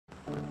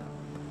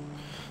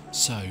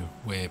So,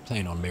 we're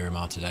playing on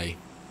Miramar today.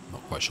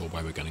 Not quite sure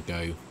where we're going to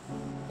go,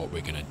 what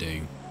we're going to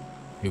do,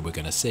 who we're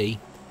going to see,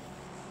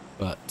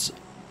 but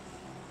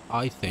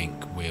I think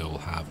we'll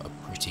have a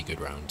pretty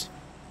good round.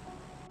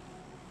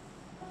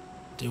 I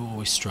do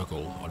always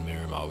struggle on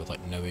Miramar with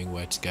like knowing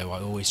where to go. I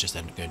always just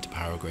end up going to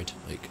Power Grid,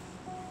 like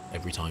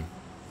every time,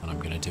 and I'm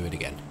going to do it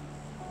again.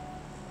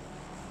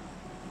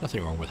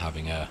 Nothing wrong with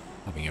having a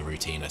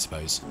routine, I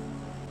suppose.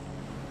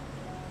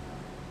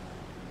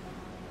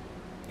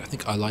 I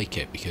think I like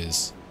it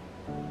because,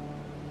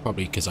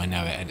 probably because I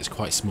know it and it's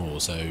quite small,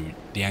 so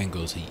the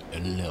angles are a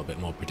little bit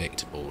more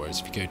predictable,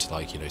 whereas if you go to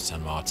like, you know,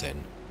 San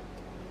Martin,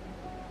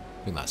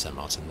 I think that's San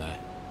Martin there,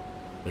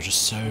 there's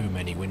just so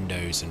many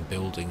windows and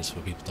buildings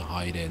for people to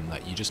hide in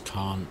that you just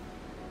can't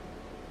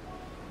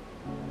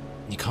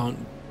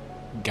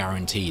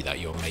guarantee that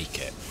you'll make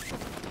it.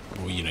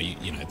 Or, you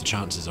know, the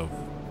chances of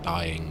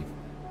dying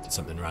to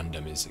something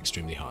random is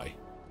extremely high.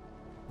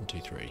 1, 2,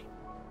 3.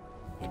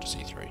 Go to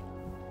C3.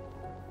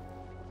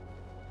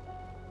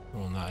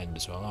 On that end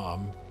as well.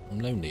 Oh, I'm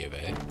lonely over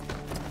here.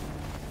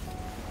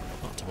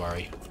 Not to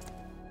worry.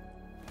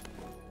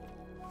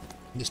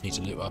 I just need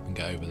to loot up and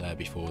get over there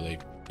before they,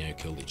 you know,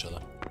 killed each other.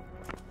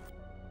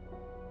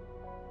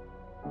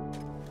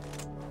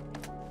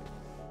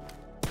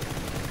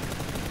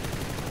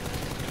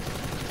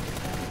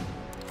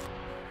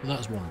 Well,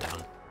 that's one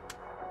down.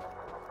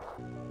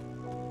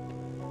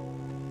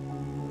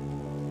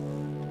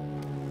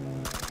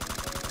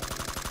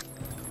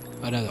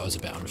 I know that was a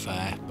bit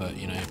unfair, but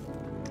you know.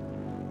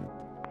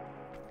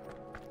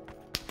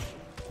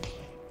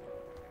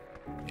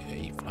 Yeah,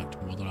 he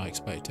flanked more than I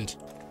expected.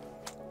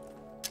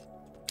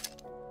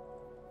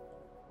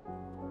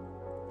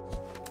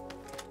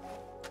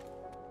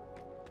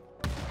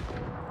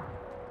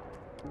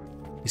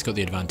 He's got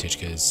the advantage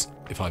because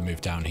if I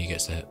move down, he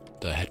gets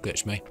the head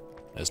glitch me.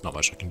 There's not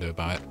much I can do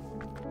about it.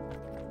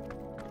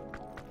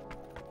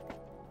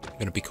 I'm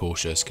going to be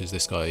cautious because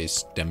this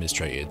guy's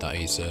demonstrated that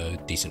he's a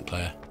decent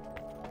player.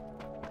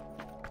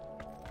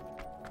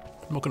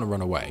 I'm not going to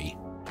run away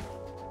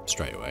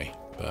straight away,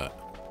 but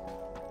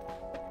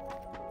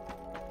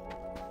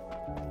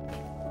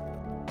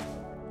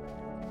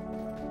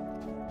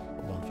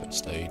one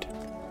first aid.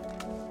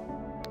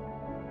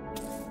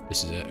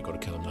 This is it. I've got to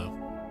kill him now.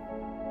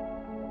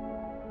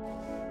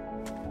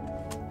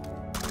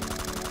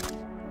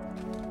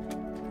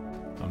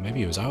 Oh,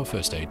 maybe it was our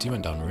first aid. He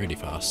went down really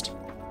fast.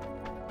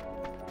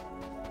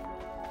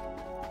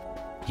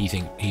 He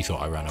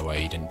thought I ran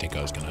away. He didn't think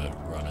I was going to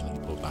run and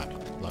then pull back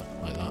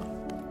like that.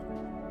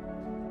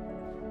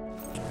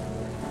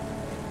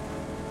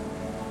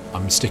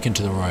 I'm sticking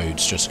to the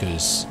roads just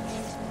because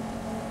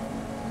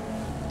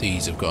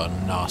these have got a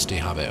nasty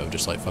habit of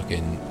just like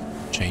fucking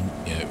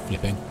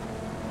flipping.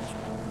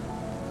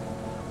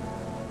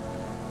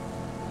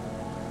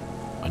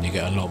 And you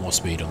get a lot more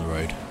speed on the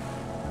road.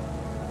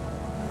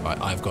 Right,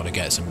 I've got to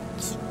get some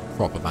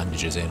proper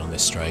bandages in on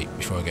this straight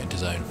before I get into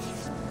zone.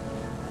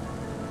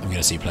 I'm going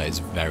to see players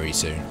very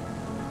soon.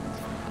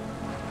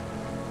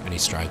 Any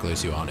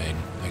stragglers who aren't in,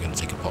 they're going to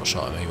take a pot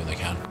shot at me when they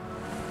can.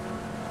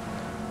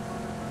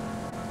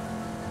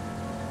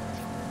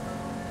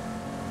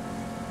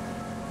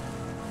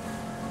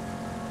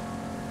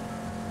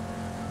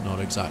 Not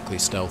exactly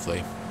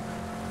stealthy.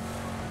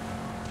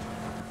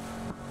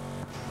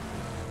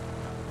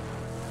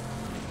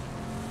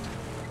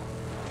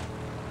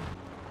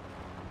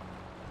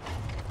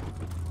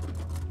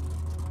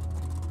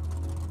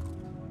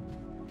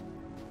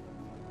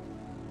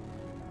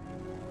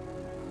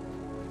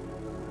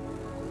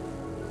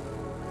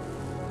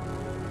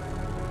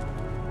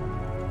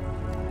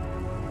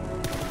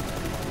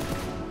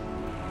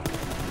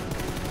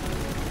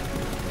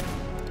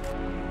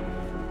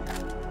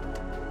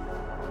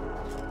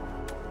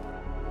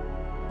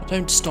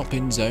 Don't stop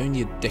in zone,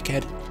 you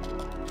dickhead.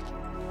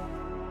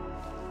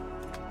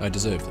 I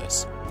deserve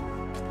this.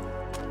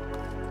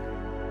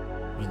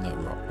 In that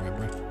rock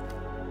robbery.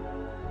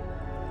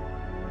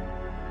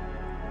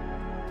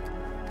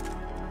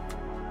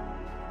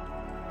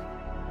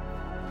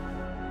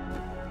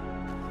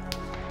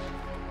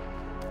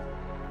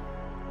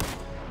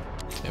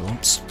 It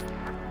once.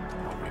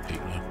 I'll repeat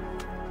now.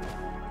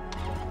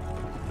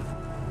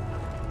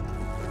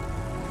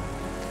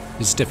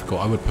 This is difficult.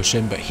 I would push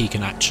him, but he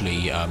can actually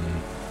he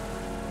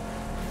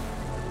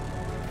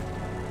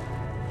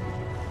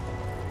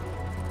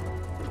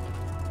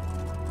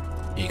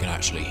can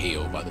actually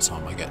heal by the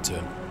time I get to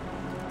him.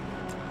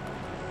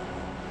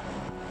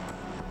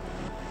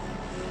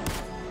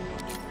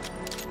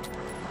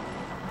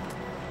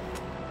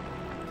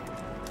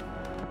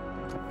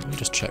 Let me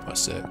just check my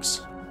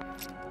 6.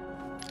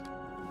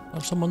 Oh,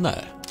 someone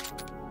there.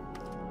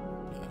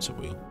 Yeah, that's a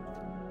wheel.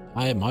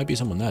 It might be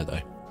someone there though.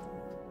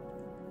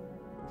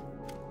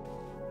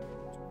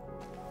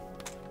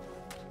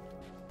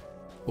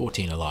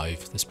 14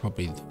 alive. There's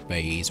probably the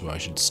phase where I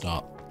should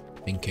start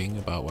thinking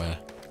about where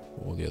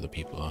all the other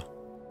people are.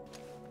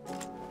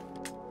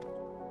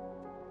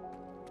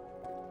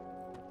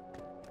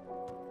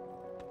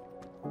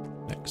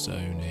 Next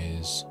zone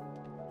is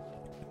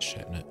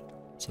Shit, isn't it?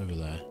 It's over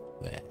there.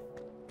 There.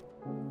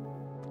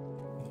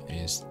 It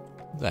is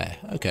there.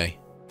 Okay.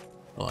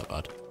 Not that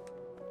bad.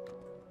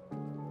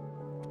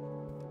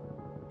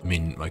 I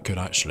mean, I could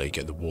actually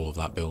get the wall of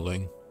that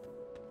building.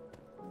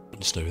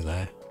 Just over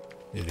there.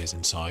 It is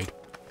inside.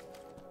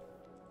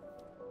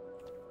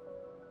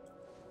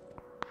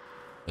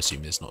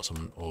 Assume there's not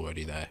someone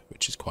already there,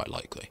 which is quite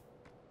likely.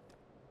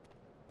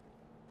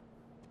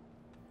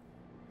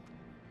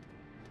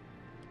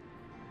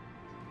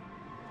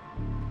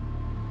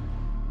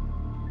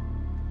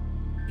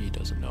 He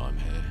doesn't know I'm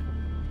here.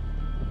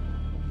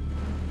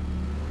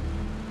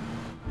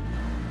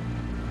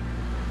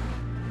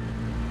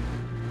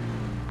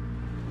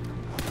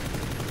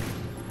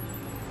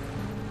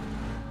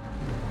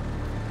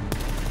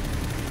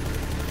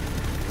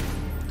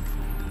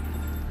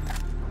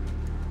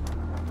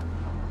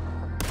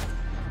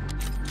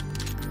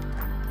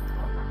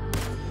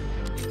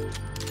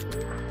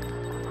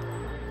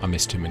 I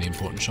missed too many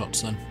important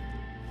shots then.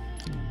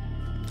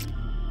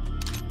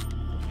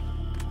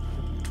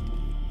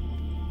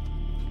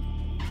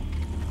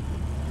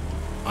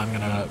 I'm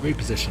going to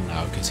reposition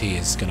now because he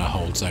is going to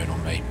hold zone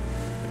on me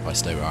if I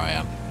stay where I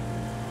am.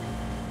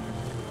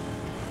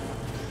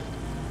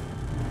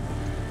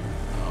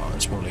 Oh,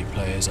 there's probably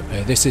players up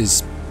here. This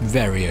is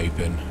very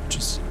open, which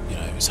is, you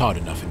know, it's hard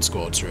enough in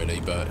squads really,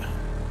 but...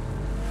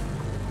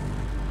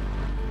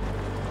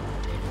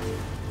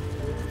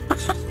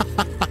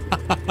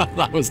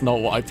 That was not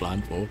what I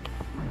planned for.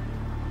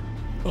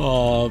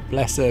 Oh,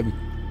 bless him.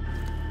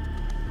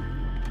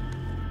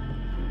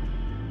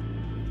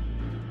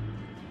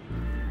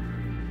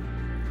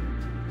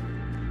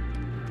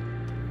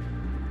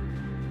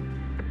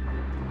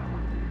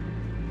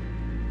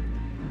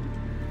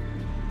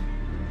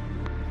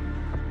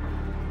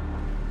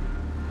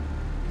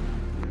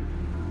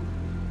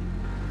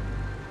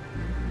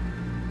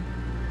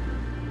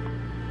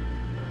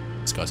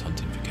 This guy's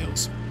hunting for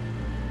kills.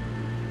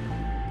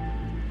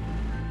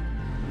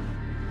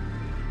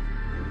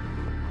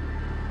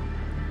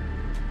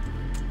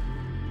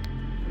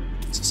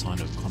 It's a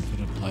sign of a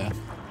confident player.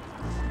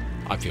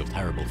 I feel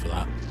terrible for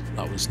that.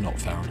 That was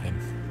not fair on him.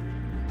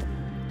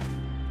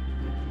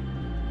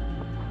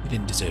 He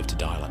didn't deserve to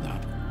die like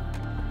that.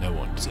 No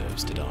one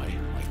deserves to die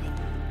like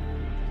that.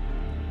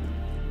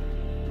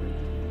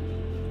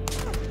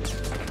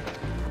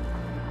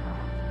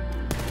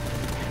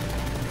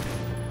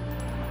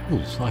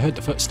 Ooh, I heard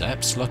the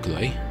footsteps,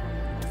 luckily.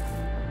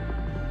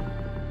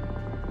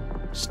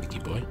 Sneaky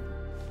boy.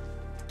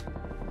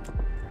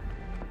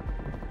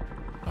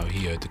 Oh,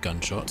 he heard the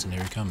gunshots and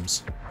here he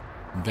comes.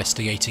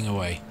 Investigating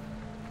away.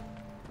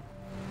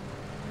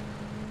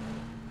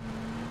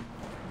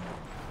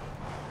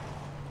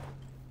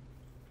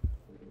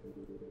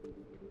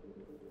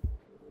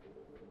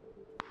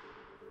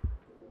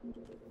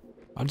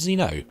 How does he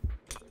know?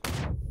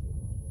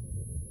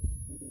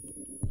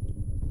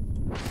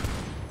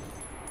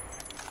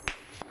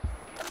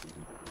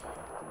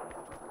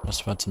 Must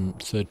have had some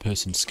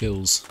third-person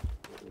skills.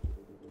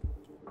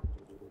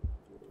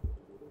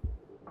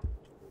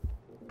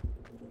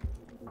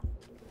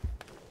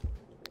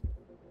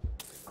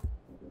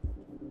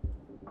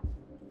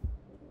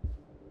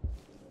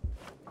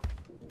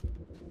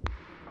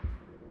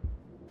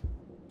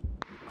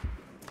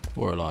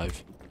 Or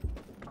alive.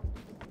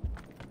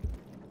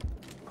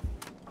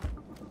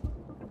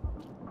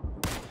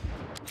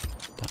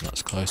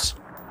 That's close.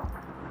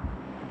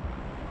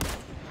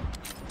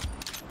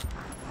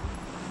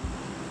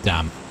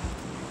 Damn.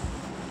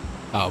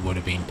 That would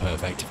have been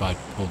perfect if I'd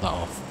pulled that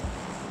off.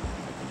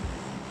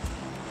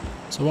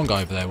 So one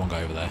guy over there, one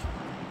guy over there.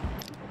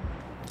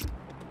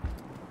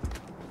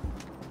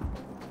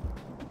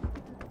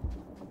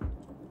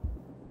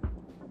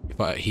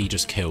 But he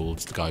just killed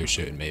the guy who's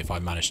shooting me if I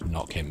managed to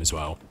knock him as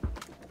well.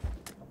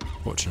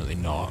 Fortunately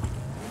not.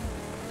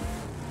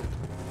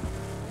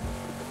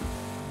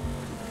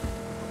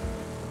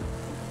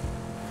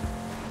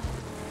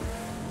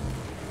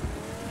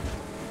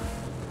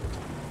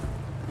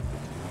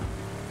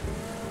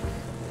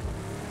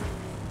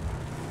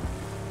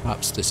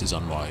 Perhaps this is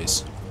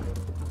unwise.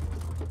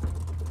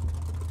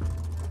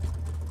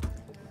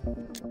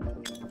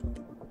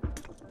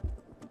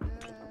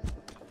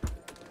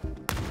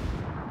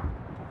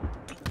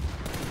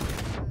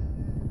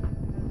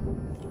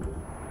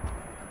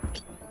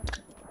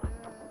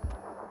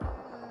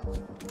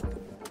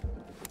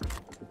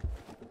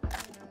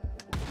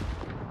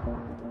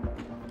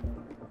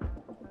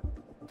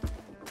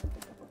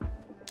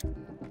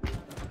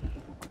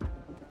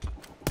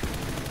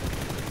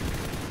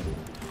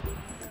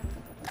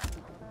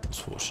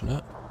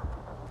 Fortunate.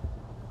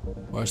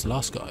 Where's the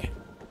last guy?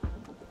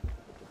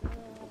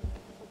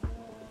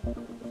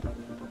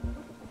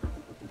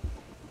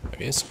 There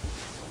he is.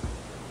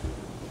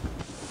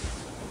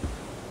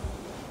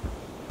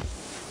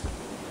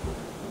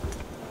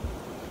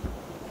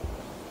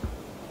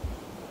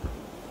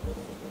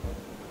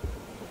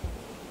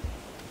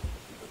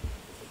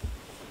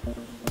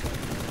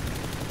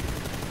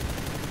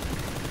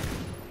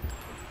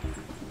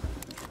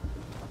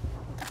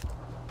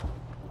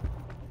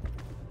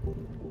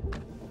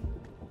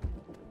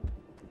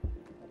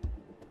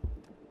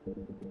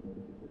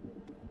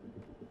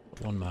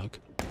 One mug.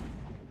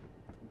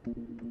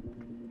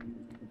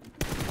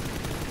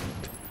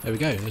 There we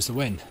go, there's the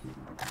win.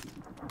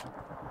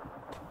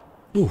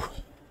 Ooh,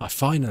 I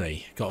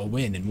finally got a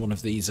win in one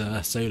of these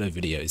solo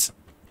videos.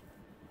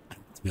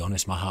 To be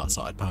honest, my heart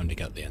started pounding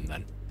at the end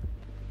then.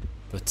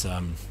 But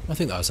I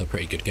think that was a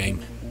pretty good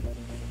game.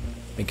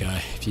 I think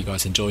if you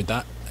guys enjoyed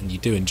that, and you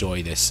do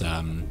enjoy this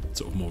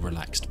sort of more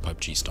relaxed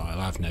PUBG style,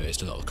 I've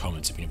noticed a lot of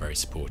comments have been very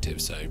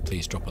supportive, so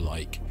please drop a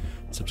like,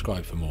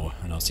 subscribe for more,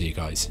 and I'll see you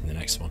guys in the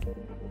next one.